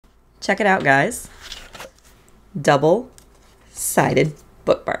Check it out, guys. Double-sided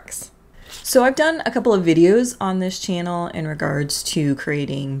bookmarks. So I've done a couple of videos on this channel in regards to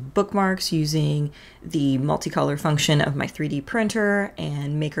creating bookmarks using the multicolor function of my 3D printer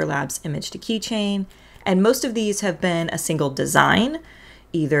and MakerLab's image to keychain. And most of these have been a single design,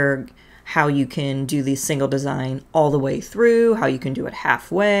 either how you can do the single design all the way through, how you can do it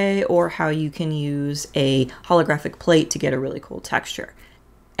halfway, or how you can use a holographic plate to get a really cool texture.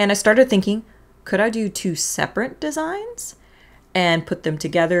 And I started thinking, could I do two separate designs and put them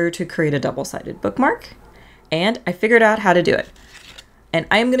together to create a double-sided bookmark? And I figured out how to do it. And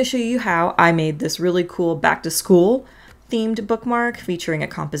I am going to show you how I made this really cool back-to-school themed bookmark featuring a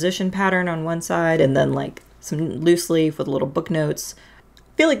composition pattern on one side and then like some loose leaf with little book notes.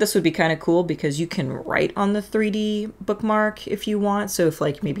 I feel like this would be kind of cool because you can write on the 3D bookmark if you want. So if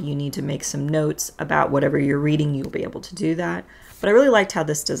like maybe you need to make some notes about whatever you're reading, you'll be able to do that. But I really liked how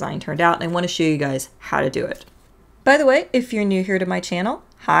this design turned out and I want to show you guys how to do it. By the way, if you're new here to my channel,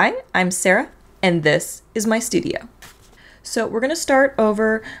 hi, I'm Sarah and this is my studio. So we're going to start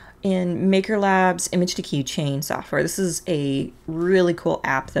over in MakerLab's image to keychain software. This is a really cool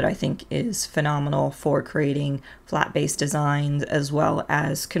app that I think is phenomenal for creating flat-based designs as well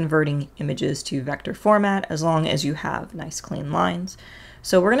as converting images to vector format as long as you have nice clean lines.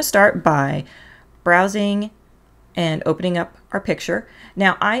 So we're going to start by browsing and opening up our picture.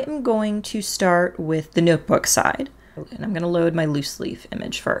 Now I am going to start with the notebook side and I'm going to load my loose leaf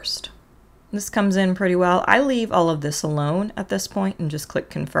image first. This comes in pretty well. I leave all of this alone at this point and just click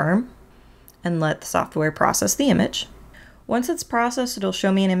confirm and let the software process the image. Once it's processed, it'll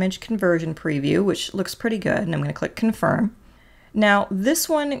show me an image conversion preview, which looks pretty good, and I'm going to click confirm. Now this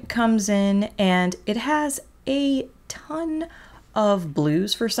one comes in and it has a ton of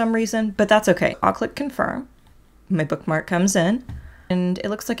blues for some reason, but that's okay. I'll click confirm. My bookmark comes in and it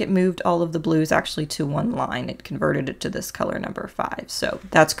looks like it moved all of the blues actually to one line. It converted it to this color number 5. So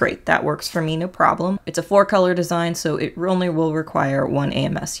that's great. That works for me, no problem. It's a 4-color design, so it only will require 1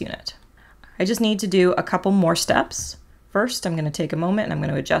 AMS unit. I just need to do a couple more steps. First, I'm going to take a moment and I'm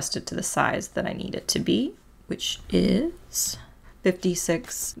going to adjust it to the size that I need it to be, which is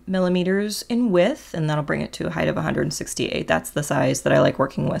 56 millimeters in width, and that'll bring it to a height of 168. That's the size that I like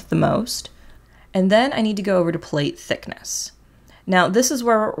working with the most. And then I need to go over to plate thickness. Now this is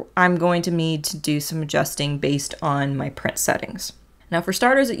where I'm going to need to do some adjusting based on my print settings. Now for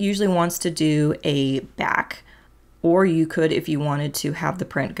starters, it usually wants to do a back, or you could, if you wanted to, have the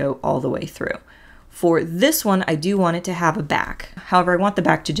print go all the way through. For this one, I do want it to have a back. However, I want the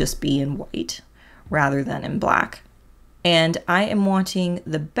back to just be in white rather than in black. And I am wanting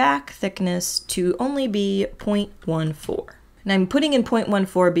the back thickness to only be 0.14. And I'm putting in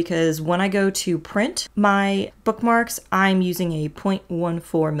 0.14 because when I go to print my bookmarks, I'm using a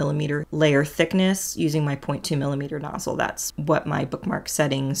 0.14 millimeter layer thickness using my 0.2 millimeter nozzle. That's what my bookmark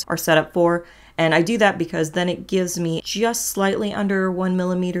settings are set up for. And I do that because then it gives me just slightly under 1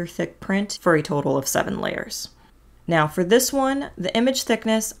 millimeter thick print for a total of 7 layers. Now for this one, the image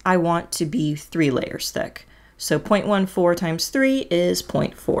thickness, I want to be 3 layers thick. So 0.14 times 3 is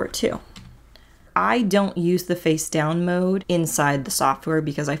 0.42. I don't use the face down mode inside the software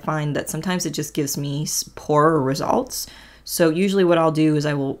because I find that sometimes it just gives me poorer results. So usually what I'll do is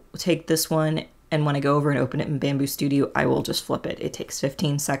I will take this one and when I go over and open it in BambuStudio, I will just flip it. It takes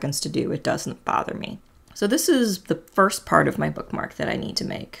 15 seconds to do. It doesn't bother me. So this is the first part of my bookmark that I need to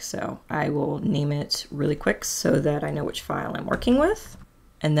make. So I will name it really quick so that I know which file I'm working with.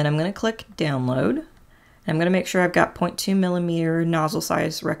 And then I'm going to click download. I'm going to make sure I've got 0.2 millimeter nozzle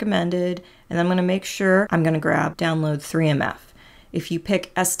size recommended, and I'm going to make sure I'm going to grab download 3MF. If you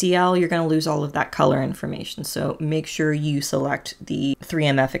pick STL, you're going to lose all of that color information, so make sure you select the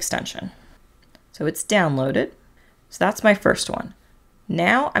 3MF extension. So it's downloaded. So that's my first one.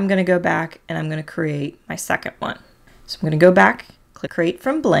 Now I'm going to go back and I'm going to create my second one. So I'm going to go back, click create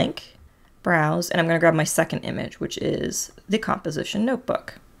from blank, browse, and I'm going to grab my second image, which is the composition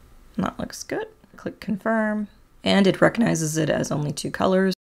notebook. And that looks good. Click confirm, and it recognizes it as only 2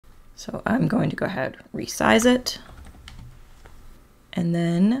 colors. So I'm going to go ahead, resize it. And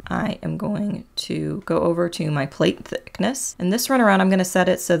then I am going to go over to my plate thickness. And this run around, I'm going to set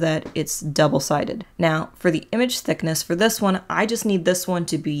it so that it's double-sided. Now for the image thickness for this one, I just need this one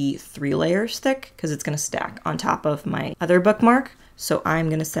to be 3 layers thick because it's going to stack on top of my other bookmark. So I'm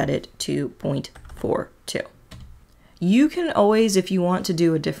going to set it to 0.42. You can always, if you want to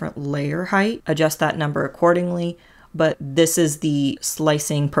do a different layer height, adjust that number accordingly, but this is the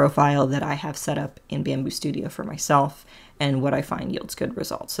slicing profile that I have set up in BambuStudio for myself and what I find yields good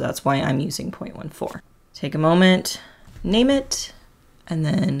results. So that's why I'm using 0.14. Take a moment, name it, and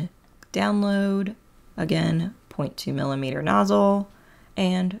then download, again, 0.2 millimeter nozzle,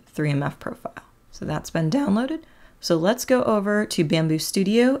 and 3MF profile. So that's been downloaded. So let's go over to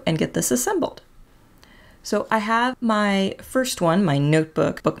BambuStudio and get this assembled. So I have my first one, my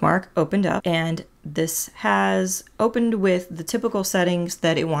notebook bookmark, opened up, and this has opened with the typical settings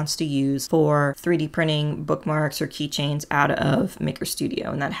that it wants to use for 3D printing bookmarks or keychains out of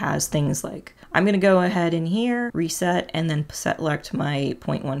MakerStudio. And that has things like, I'm going to go ahead in here, reset, and then select my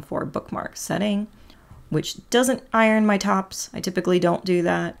 0.14 bookmark setting, which doesn't iron my tops. I typically don't do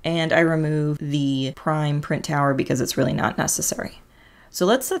that. And I remove the prime print tower because it's really not necessary. So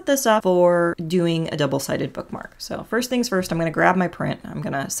let's set this up for doing a double-sided bookmark. So first things first, I'm going to grab my print. I'm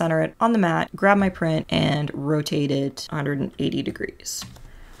going to center it on the mat, grab my print, and rotate it 180 degrees.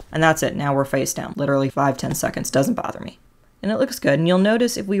 And that's it. Now we're face down. Literally 5-10 seconds. Doesn't bother me. And it looks good. And you'll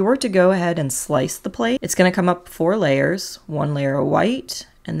notice if we were to go ahead and slice the plate, it's going to come up 4 layers, 1 layer of white,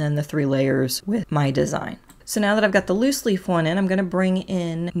 and then the 3 layers with my design. So now that I've got the loose leaf one in, I'm going to bring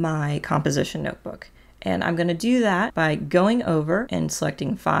in my composition notebook. And I'm going to do that by going over and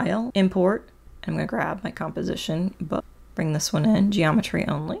selecting File, Import. I'm going to grab my composition book, bring this one in, geometry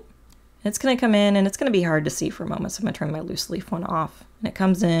only. It's going to come in and it's going to be hard to see for a moment, so I'm going to turn my loose leaf one off. And it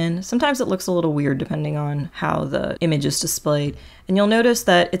comes in. Sometimes it looks a little weird depending on how the image is displayed. And you'll notice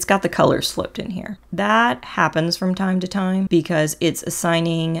that it's got the colors flipped in here. That happens from time to time because it's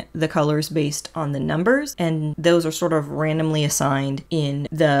assigning the colors based on the numbers, and those are sort of randomly assigned in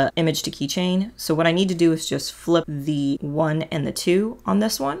the image to keychain. So what I need to do is just flip the 1 and the 2 on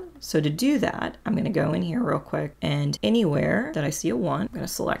this one. So to do that, I'm going to go in here real quick, and anywhere that I see a 1, I'm going to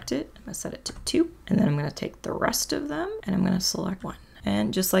select it. I'm going to set it to 2, and then I'm going to take the rest of them and I'm going to select 1.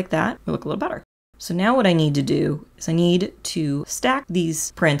 And just like that, we look a little better. So now what I need to do is I need to stack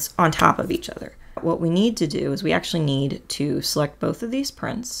these prints on top of each other. What we need to do is we actually need to select both of these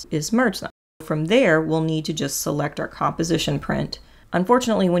prints, is merge them. From there, we'll need to just select our composition print.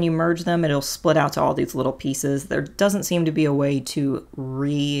 Unfortunately, when you merge them, it'll split out to all these little pieces. There doesn't seem to be a way to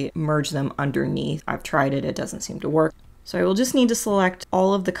re-merge them underneath. I've tried it, it doesn't seem to work. So I will just need to select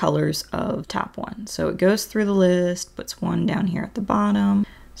all of the colors of top one. So it goes through the list, puts 1 down here at the bottom.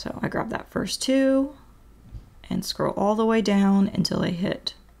 So I grab that first 2 and scroll all the way down until I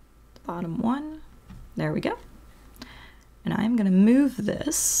hit the bottom 1. There we go. And I'm going to move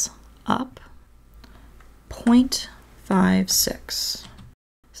this up 0.56. So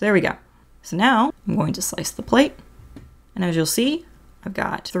there we go. So now I'm going to slice the plate. And as you'll see, I've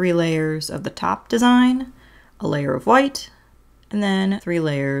got 3 layers of the top design, a layer of white, and then 3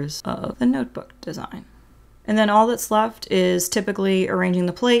 layers of the notebook design. And then all that's left is typically arranging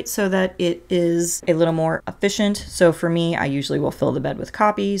the plate so that it is a little more efficient. So for me, I usually will fill the bed with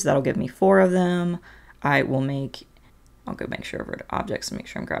copies. That'll give me 4 of them. I'll go make sure over to objects and make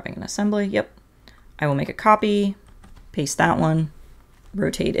sure I'm grabbing an assembly. Yep. I will make a copy, paste that one,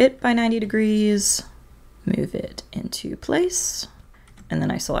 rotate it by 90 degrees, move it into place, and then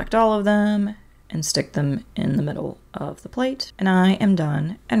I select all of them and stick them in the middle of the plate. And I am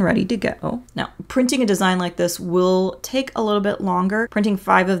done and ready to go. Now, printing a design like this will take a little bit longer. Printing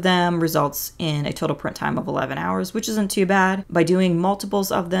 5 of them results in a total print time of 11 hours, which isn't too bad. By doing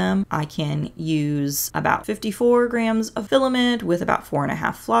multiples of them, I can use about 54 grams of filament with about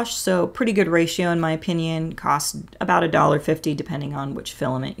 4.5 flush. So pretty good ratio in my opinion. Costs about $1.50 depending on which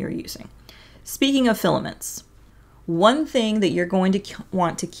filament you're using. Speaking of filaments, one thing that you're going to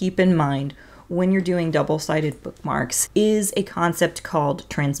want to keep in mind when you're doing double-sided bookmarks is a concept called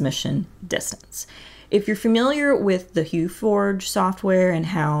transmission distance. If you're familiar with the HueForge software and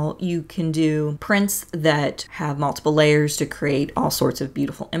how you can do prints that have multiple layers to create all sorts of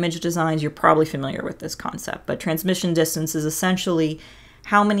beautiful image designs, you're probably familiar with this concept. But transmission distance is essentially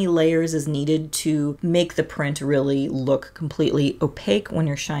how many layers is needed to make the print really look completely opaque when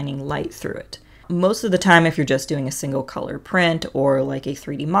you're shining light through it. Most of the time, if you're just doing a single color print or like a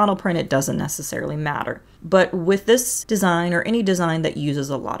 3D model print, it doesn't necessarily matter. But with this design or any design that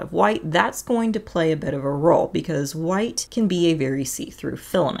uses a lot of white, that's going to play a bit of a role because white can be a very see-through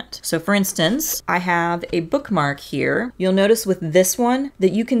filament. So for instance, I have a bookmark here. You'll notice with this one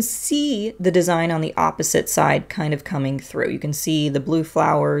that you can see the design on the opposite side kind of coming through. You can see the blue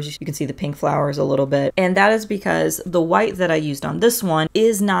flowers, you can see the pink flowers a little bit. And that is because the white that I used on this one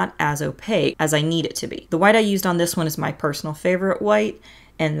is not as opaque as I need it to be. The white I used on this one is my personal favorite white,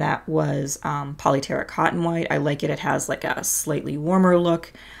 and that was polyteric cotton white. I like it. It has like a slightly warmer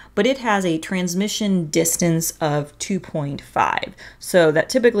look, but it has a transmission distance of 2.5. So that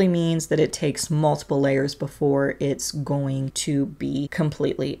typically means that it takes multiple layers before it's going to be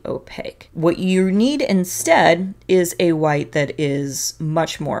completely opaque. What you need instead is a white that is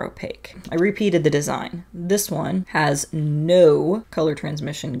much more opaque. I repeated the design. This one has no color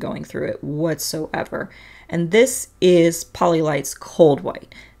transmission going through it whatsoever. And this is Polylight's Cold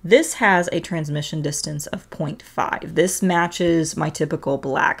White. This has a transmission distance of 0.5. This matches my typical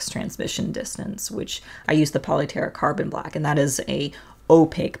black's transmission distance, which I use the Polyterra Carbon Black, and that is a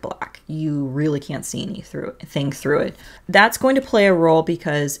opaque black. You really can't see anything through it. That's going to play a role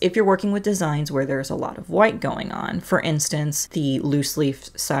because if you're working with designs where there's a lot of white going on, for instance, the loose leaf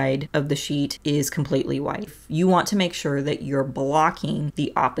side of the sheet is completely white. You want to make sure that you're blocking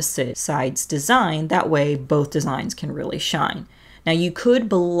the opposite side's design. That way both designs can really shine. Now you could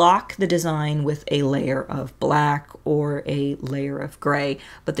block the design with a layer of black or a layer of gray,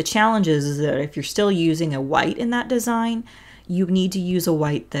 but the challenge is that if you're still using a white in that design, you need to use a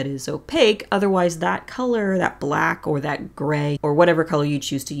white that is opaque. Otherwise that color, that black or that gray or whatever color you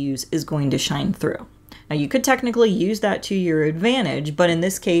choose to use is going to shine through. Now you could technically use that to your advantage, but in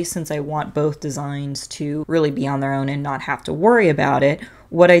this case, since I want both designs to really be on their own and not have to worry about it,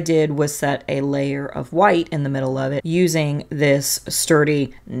 what I did was set a layer of white in the middle of it using this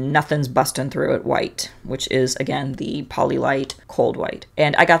sturdy, nothing's busting through it white, which is again the Polylight Cold White.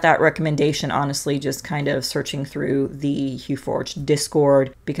 And I got that recommendation honestly just kind of searching through the HueForge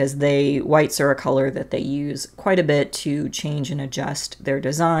Discord, because whites are a color that they use quite a bit to change and adjust their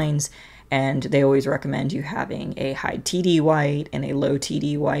designs. And they always recommend you having a high TD white and a low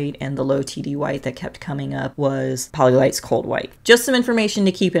TD white, and the low TD white that kept coming up was Polylight's Cold White. Just some information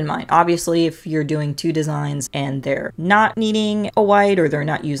to keep in mind. Obviously, if you're doing two designs and they're not needing a white or they're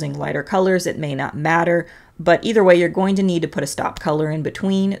not using lighter colors, it may not matter. But either way, you're going to need to put a stop color in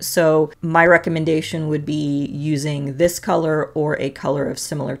between. So my recommendation would be using this color or a color of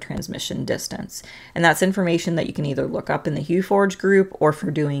similar transmission distance. And that's information that you can either look up in the HueForge group or for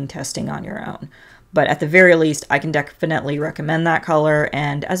doing testing on your own. But at the very least, I can definitely recommend that color.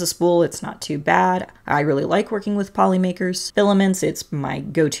 And as a spool, it's not too bad. I really like working with Polymakers filaments. It's my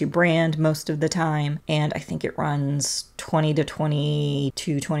go-to brand most of the time. And I think it runs $20 to $22,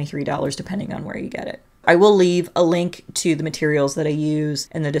 $23 depending on where you get it. I will leave a link to the materials that I use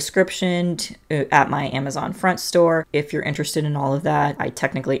in the description at my Amazon front store if you're interested in all of that. I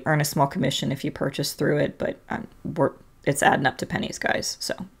technically earn a small commission if you purchase through it, but it's adding up to pennies, guys.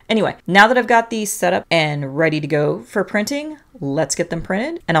 So anyway, now that I've got these set up and ready to go for printing, let's get them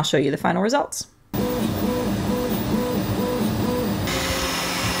printed and I'll show you the final results.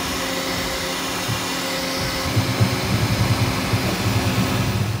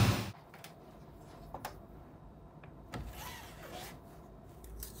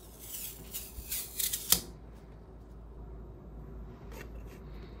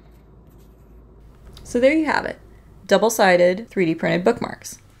 So there you have it, double-sided 3D printed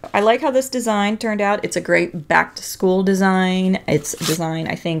bookmarks. I like how this design turned out. It's a great back-to-school design. It's a design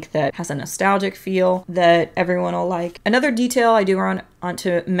I think that has a nostalgic feel that everyone will like. Another detail I do want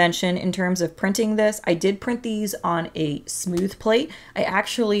to mention in terms of printing this, I did print these on a smooth plate. I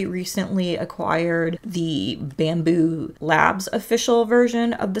actually recently acquired the Bambu Labs official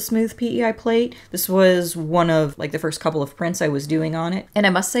version of the smooth PEI plate. This was one of like the first couple of prints I was doing on it. And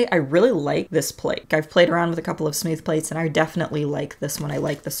I must say, I really like this plate. I've played around with a couple of smooth plates and I definitely like this one. I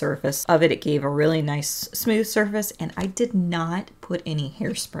like the surface of it. It gave a really nice smooth surface, and I did not put any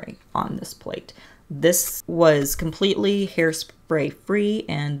hairspray on this plate. This was completely hairspray free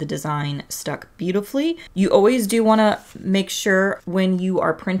and the design stuck beautifully. You always do want to make sure when you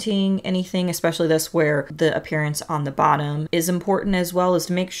are printing anything, especially this where the appearance on the bottom is important, as well as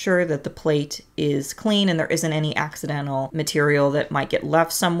to make sure that the plate is clean and there isn't any accidental material that might get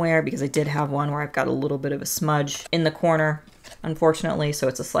left somewhere, because I did have one where I've got a little bit of a smudge in the corner, unfortunately, so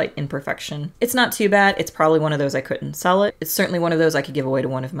it's a slight imperfection. It's not too bad. It's probably one of those I couldn't sell it. It's certainly one of those I could give away to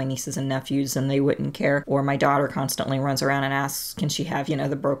one of my nieces and nephews and they wouldn't care. Or my daughter constantly runs around and asks, can she have,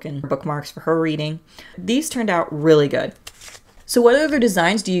 the broken bookmarks for her reading? These turned out really good. So what other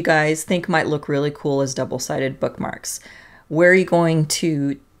designs do you guys think might look really cool as double-sided bookmarks? Where are you going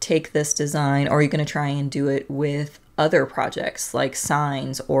to take this design, or are you going to try and do it with other projects like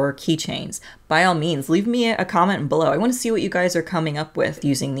signs or keychains? By all means, leave me a comment below. I want to see what you guys are coming up with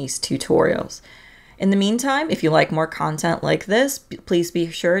using these tutorials. In the meantime, if you like more content like this, please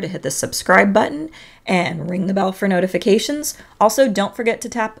be sure to hit the subscribe button and ring the bell for notifications. Also, don't forget to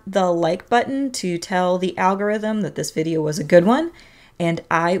tap the like button to tell the algorithm that this video was a good one. And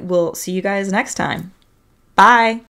I will see you guys next time. Bye!